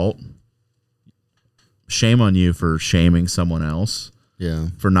an adult, shame on you for shaming someone else. Yeah.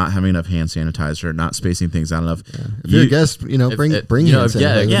 For not having enough hand sanitizer, not spacing things out enough. Yeah. If you're a guest, bring hand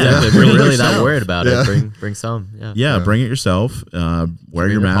sanitizer. If you're really not worried about it, bring some. Yeah. Bring it yourself. Wear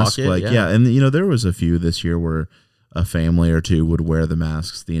your mask. Pocket, and there was a few this year where a family or two would wear the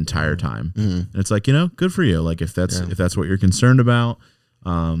masks the entire time. And it's like, good for you. Like if that's what you're concerned about,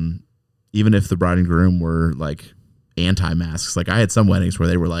 even if the bride and groom were like anti-masks, like I had some weddings where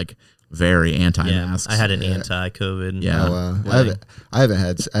they were like very anti-masks. I had an anti-COVID. Yeah. Oh, wow. I haven't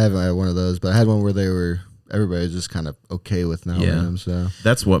had one of those, but I had one where everybody was just kind of okay with not wearing them. So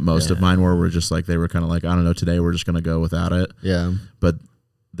that's what most of mine were just like, they were kind of like, I don't know, today we're just going to go without it. Yeah. But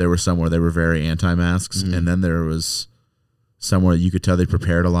there were some where they were very anti-masks. And then there was somewhere you could tell they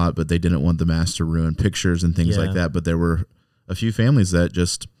prepared a lot, but they didn't want the mask to ruin pictures and things like that. But there were a few families that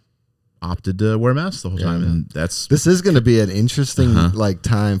just opted to wear masks the whole time, and this is going to be an interesting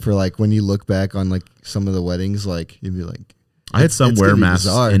time for like when you look back on like some of the weddings, like you'd be like, I had some wear masks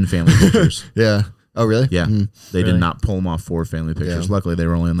in family pictures. Yeah. Oh, really? Yeah. They did not pull them off for family pictures. Yeah. Luckily, they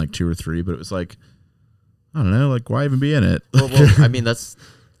were only in like 2 or 3, but it was like, I don't know, like why even be in it? Well, I mean,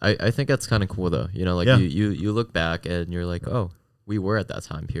 I think that's kind of cool though. You look back and you're like, oh, we were at that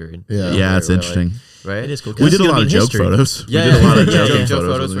time period. Yeah, it's interesting. Like, right? It is cool. We did a lot of joke photos. Yeah, we did a lot of joke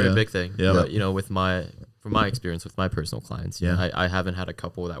photos were a big thing. Yeah. But, from my experience with my personal clients, I haven't had a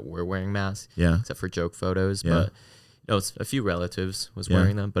couple that were wearing masks. Yeah. Except for joke photos, but it's a few relatives was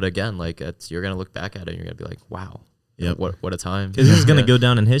wearing them. But again, like you're gonna look back at it and you're gonna be like, wow. Yep. What a time. Because this is going to go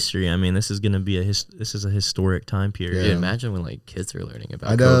down in history. I mean, this is going to be this is a historic time period. Yeah. Imagine when like kids are learning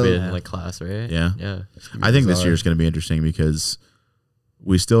about COVID in like class, right? Yeah. Yeah. I think this year is going to be interesting because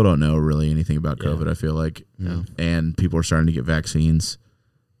we still don't know really anything about COVID, I feel like. And people are starting to get vaccines.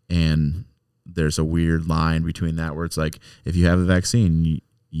 And there's a weird line between that where it's like, if you have a vaccine,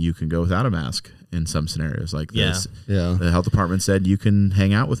 you can go without a mask in some scenarios. Like this. Yeah. The health department said you can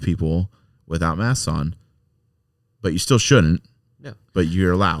hang out with people without masks on. But you still shouldn't. Yeah. But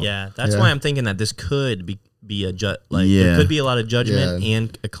you're allowed. Yeah, that's why I'm thinking that this could be a there could be a lot of judgment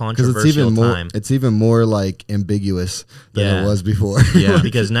and a controversial time. It's even more like ambiguous than it was before. Yeah,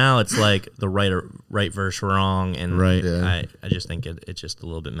 because now it's like the right versus wrong, and I just think it's just a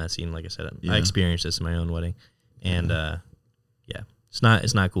little bit messy. And like I said, I experienced this in my own wedding, and it's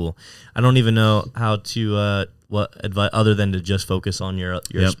not cool. I don't even know how to what advice other than to just focus on your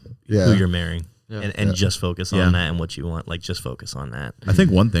who you're marrying. And just focus on that and what you want. Like, just focus on that. I think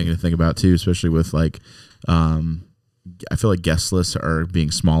one thing to think about, too, especially with, like, I feel like guest lists are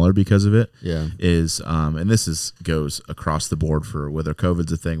being smaller because of it. Yeah. Is, and this goes across the board for whether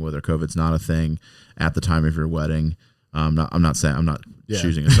COVID's a thing, whether COVID's not a thing at the time of your wedding. I'm not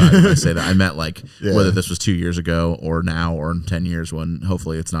choosing a side when I say that. I meant, like, whether this was 2 years ago or now or in 10 years when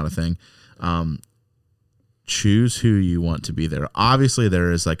hopefully it's not a thing. Choose who you want to be there. Obviously,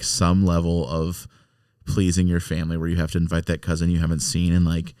 there is like some level of pleasing your family where you have to invite that cousin you haven't seen in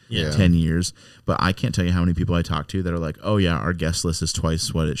like 10 years. But I can't tell you how many people I talk to that are like, oh yeah, our guest list is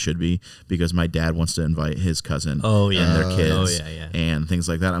twice what it should be because my dad wants to invite his cousin and their kids and things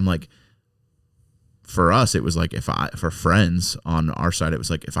like that. I'm like, for us, it was like for friends on our side, it was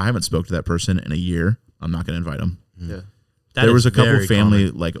like, if I haven't spoke to that person in a year, I'm not going to invite them. Yeah. There was a couple family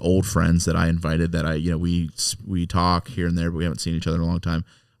common. Like old friends that I invited that we talk here and there, but we haven't seen each other in a long time.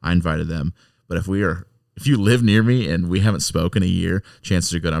 I invited them, but if you live near me and we haven't spoken a year,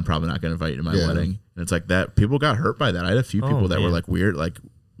 chances are good I'm probably not going to invite you to my wedding. And it's like that. People got hurt by that. I had a few people that were like weird, like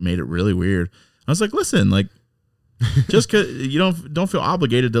made it really weird. I was like, listen, like just cause you don't feel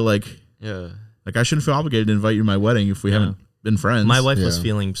obligated to like I shouldn't feel obligated to invite you to my wedding if we haven't been friends. My wife was Yeah.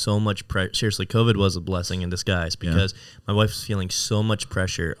 feeling so much pressure. Seriously, COVID was a blessing in disguise because my wife was feeling so much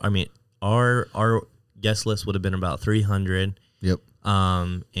pressure. I mean, our guest list would have been about 300. Yep.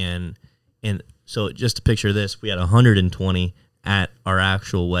 And so just to picture this, we had 120 at our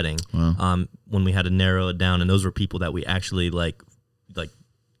actual wedding. Wow. When we had to narrow it down, and those were people that we actually like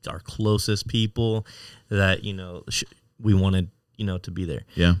our closest people that we wanted to be there.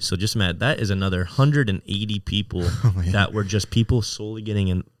 Yeah. So just imagine that is another 180 people that were just people solely getting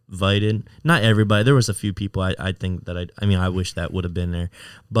invited. Not everybody. There was a few people I think that I wish that would have been there,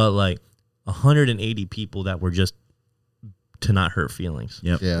 but like 180 people that were just to not hurt feelings.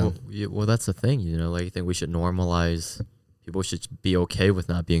 Yep. Yeah. Well, that's the thing, like I think we should normalize. People should be okay with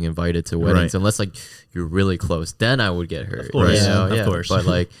not being invited to weddings, Right. unless like you're really close. Then I would get hurt. Of course, Of course. But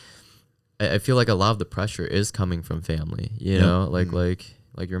like, I feel like a lot of the pressure is coming from family.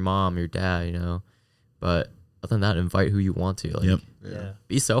 Like your mom, your dad. But other than that, invite who you want to. Like, Yep. Yeah.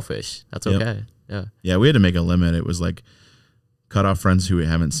 be selfish. That's Yep. okay. Yeah. Yeah, we had to make a limit. It was like cut off friends who we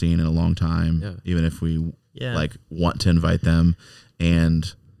haven't seen in a long time, Yeah. even if we Yeah. like want to invite them.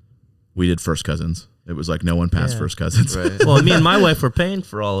 And we did first cousins. It was like no one passed Yeah. first cousins. Right. Well, me and my wife were paying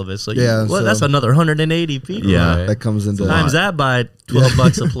for all of it. So Yeah, so- that's another 180 people. Yeah. Right. That comes into Times that by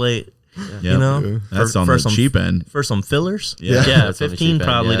 $12 a plate. Yep. You know, That's for, on for the some cheap end. for some fillers. Yeah. That's on the 15 cheap end,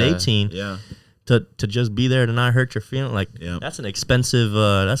 probably to yeah. 18. Yeah. To just be there to not hurt your feeling, like Yeah. that's an expensive.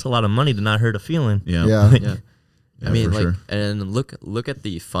 That's a lot of money to not hurt a feeling. Yeah. Yeah. Yeah. Yeah, I mean, for like, sure. and look at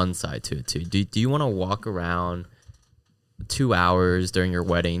the fun side to it too. Do you want to walk around 2 hours during your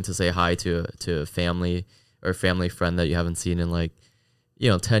wedding to say hi to a family or family friend that you haven't seen in like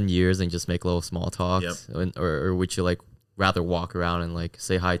 10 years and just make little small talks? Or would you like rather walk around and like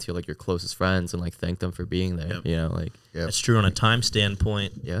say hi to like your closest friends and like thank them for being there? Yep. Like Yep. That's true on a time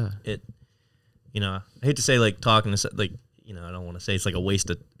standpoint. yeah. It, I hate to say like talking to like I don't want to say it's like a waste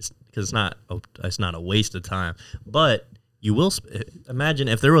of because it's not a waste of time, but you will imagine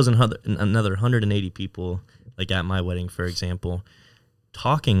if there was another 180 people like at my wedding, for example.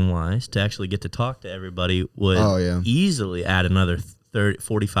 Talking wise, to actually get to talk to everybody would easily add another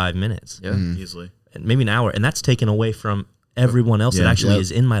 45 minutes, Yeah. Easily. and maybe an hour, and that's taken away from everyone else that Yeah. actually Yep.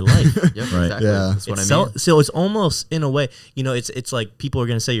 is in my life. Yep. Right. Exactly. Yeah. That's what It's I mean. so it's almost in a way, it's like people are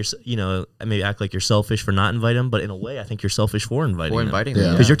gonna say maybe act like you're selfish for not inviting them, but in a way, I think you're selfish for inviting Or them. inviting Yeah.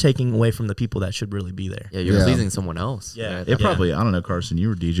 them. Because you're taking away from the people that should really be there. Yeah, you're Yeah. pleasing someone else. Yeah. right? It probably, I don't know, Carson, you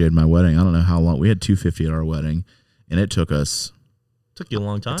were DJ at my wedding. I don't know how long. We had 250 at our wedding, and it took us Took you a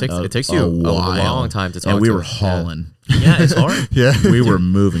long time. It takes you a long time to talk. and we to were it. hauling. Yeah, it's hard. Yeah. We were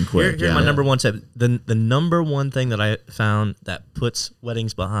moving quick. Here's yeah. my number one tip. The number one thing that I found that puts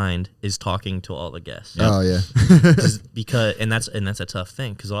weddings behind is talking to all the guests. Oh yeah. Because that's a tough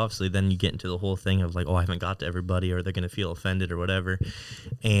thing because obviously then you get into the whole thing of like, oh, I haven't got to everybody, or they're gonna feel offended or whatever.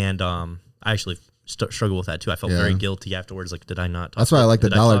 And I actually struggle with that too. I felt very guilty afterwards. Like, did I not? That's why I like the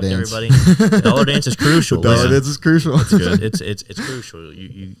dollar dance. The dollar dance is crucial. Dollar Listen, dance is crucial. it's good. It's crucial.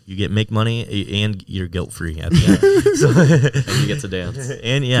 You make money and you're guilt free at the end. And you get to dance.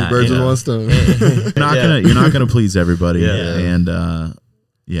 And yeah, Two birds and, with one stone. You're not gonna please everybody. Yeah. And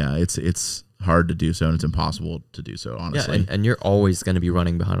it's hard to do so, and it's impossible to do so, honestly. Yeah, and you're always going to be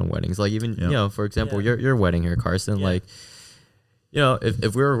running behind on weddings. Like even for example, your wedding here, Carson. Yeah. Like,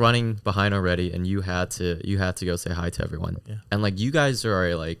 if we were running behind already, and you had to go say hi to everyone, and like you guys are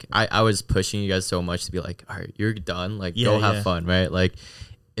already like, I was pushing you guys so much to be like, all right, you're done. Like, go have fun, right? Like,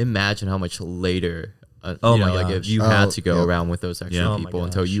 imagine how much later. Oh my like gosh. if you had to go yeah. around with those extra Yeah. Oh my people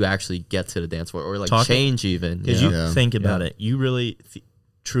until gosh. you actually get to the dance floor, or like Talking- change even. Because You you know? Yeah. think about Yeah. it, you really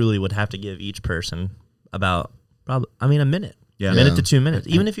truly would have to give each person about a minute, Yeah. minute Yeah. to 2 minutes,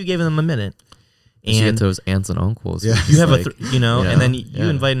 even if you gave them a minute. And you And get those aunts and uncles. Yeah. you have like, and then you yeah.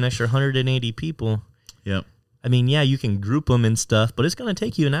 invite an extra 180 people. Yep. I mean, yeah, you can group them and stuff, but it's going to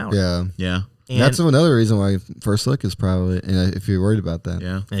take you an hour. Yeah. Yeah. And, That's another reason why First Look is probably, if you're worried about that.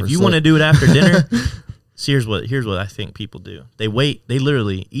 Yeah. and if First you want to Look. do it after dinner, see, here's what I think people do. They wait. They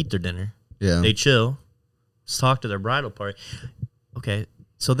literally eat their dinner. Yeah. They chill, talk to their bridal party. Okay,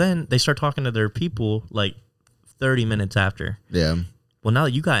 so then they start talking to their people like 30 minutes after. Yeah. Well, now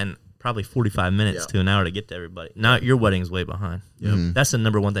you got in probably 45 minutes to an hour to get to everybody. Now your wedding's way behind. Yep. That's the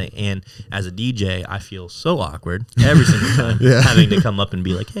number one thing. And as a DJ, I feel so awkward every single time Yeah. having to come up and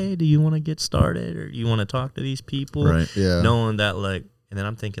be like, hey, do you want to get started, or you want to talk to these people? Right. Yeah. Knowing that, like, and then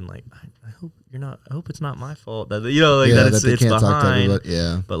I'm thinking like, I hope it's not my fault that Yeah, that they it's can't talk to behind. everybody.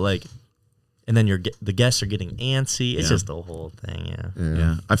 Yeah. But like, and then the guests are getting antsy. It's Yeah. just the whole thing. Yeah.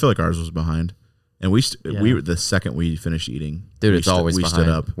 Yeah. I feel like ours was behind. And we were the second we finished eating, Dude, it's always we behind. stood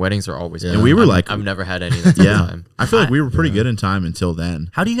up. Weddings are always And we were like, I've never had any that's on time. I feel like we were pretty good in time until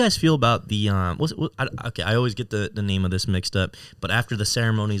then. How do you guys feel about the I always get the name of this mixed up, but after the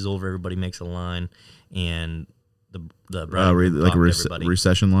ceremony's over, everybody makes a line, and the bride Like a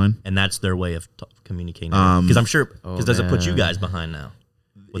recession line, and that's their way of communicating. Because I'm sure, does it put you guys behind now?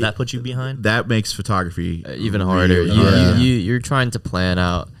 Would that put you behind? That makes photography even harder. really You're trying to plan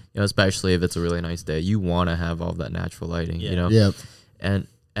out, especially if it's a really nice day. You want to have all that natural lighting, Yep. And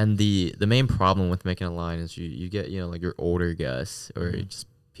the main problem with making a line is you get like your older guests or just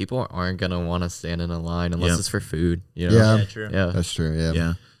people aren't gonna want to stand in a line unless it's for food. Yeah, true. Yeah, that's true.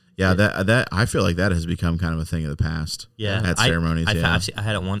 Yeah. Yeah, that I feel like that has become kind of a thing of the past. Yeah, at ceremonies. I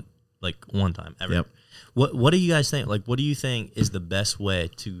had it one time ever. Yep. What do you guys think? Like, what do you think is the best way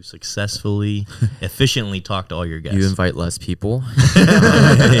to successfully, efficiently talk to all your guests? You invite less people,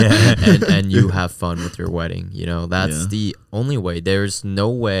 and you have fun with your wedding. That's the only way. There's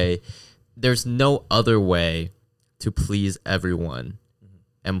no other way to please everyone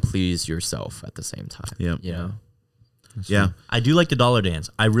and please yourself at the same time. Yep. Yeah. I do like the dollar dance.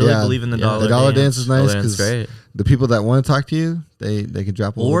 I really believe in the dollar dance. The dollar dance is nice Dollar dance because great. the people that want to talk to you, they can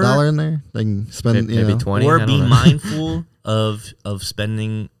drop a little dollar in there. They can spend Maybe 20. Or I be don't know. mindful of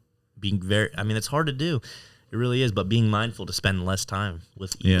spending, being it's hard to do. It really is, but being mindful to spend less time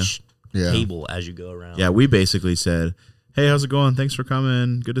with each table as you go around. Yeah, we basically said, "Hey, how's it going? Thanks for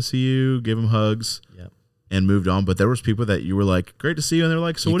coming. Good to see you." Give them hugs. Yep. And moved on. But there was people that you were like, "Great to see you," and they're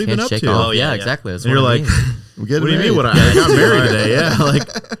like, "So what have you been up to?" Oh yeah, exactly. That's And you're what I like, mean. We're getting "What do you mean? married. I got married today?" Yeah, like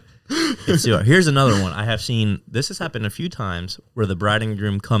Here's another one. I have seen, this has happened a few times, where the bride and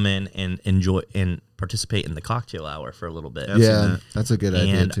groom come in and enjoy and participate in the cocktail hour for a little bit. I've seen Yeah, that. that's a good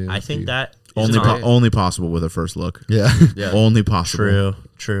idea And too. I think that is only possible with a first look. Yeah. Yeah. Only possible.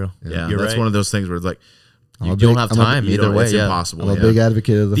 True. Yeah, You're that's right. one of those things where it's like You don't have time either way. It's Yeah. impossible. I'm a big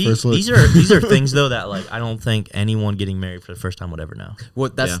advocate of the first look. These are things though that like I don't think anyone getting married for the first time would ever know.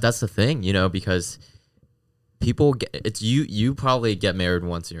 Well, that's the thing, because people get you probably get married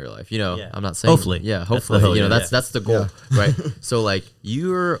once in your life. I'm not saying Hopefully. Yeah, That's the hopefully. hope, That's the goal, right? So like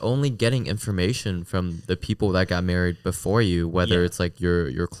you're only getting information from the people that got married before you, whether it's like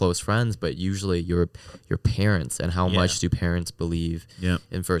your close friends, but usually your parents, and how much do parents believe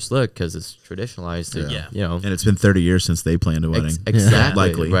in first look, because it's traditionalized. And it's been 30 years since they planned a wedding. Exactly.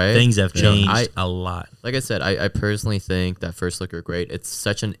 Likely. Right. Things have changed a lot. Like I said, I personally think that first look are great. It's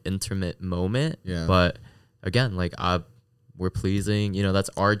such an intimate moment. Yeah. But again, like we're pleasing. That's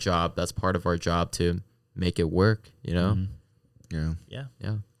our job. That's part of our job to make it work. Yeah. Yeah. Yeah.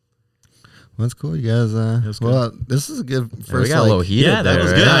 Well, that's cool, you guys. Well, this is a good first. We got a little heated. Yeah, that there,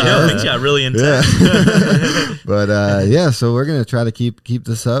 was right? good. I know things got really intense. But so we're gonna try to keep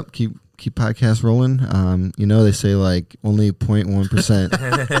this up, keep podcasts rolling. They say like only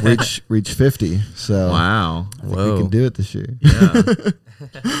 0.1% reach 50. So Wow. I think we can do it this year. Yeah.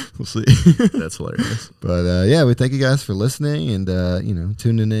 We'll see. That's hilarious. But we thank you guys for listening and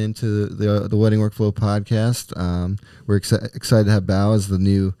tuning in to the Wedding Workflow podcast. We're excited to have Bao as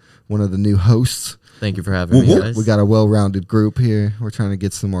one of the new hosts. Thank you for having me, guys. We got a well-rounded group here. We're trying to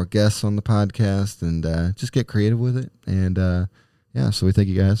get some more guests on the podcast and just get creative with it. And so we thank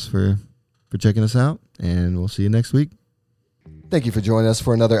you guys for checking us out, and we'll see you next week. Thank you for joining us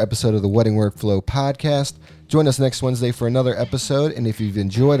for another episode of the Wedding Workflow podcast. Join us next Wednesday for another episode, and if you've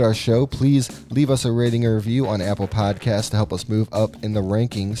enjoyed our show, please leave us a rating or review on Apple Podcasts to help us move up in the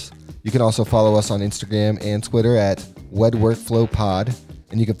rankings. You can also follow us on Instagram and Twitter at Wed Workflow Pod,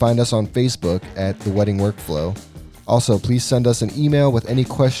 and you can find us on Facebook at The Wedding Workflow. Also, please send us an email with any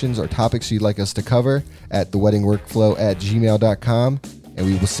questions or topics you'd like us to cover at theweddingworkflow@gmail.com, and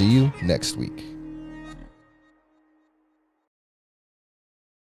we will see you next week.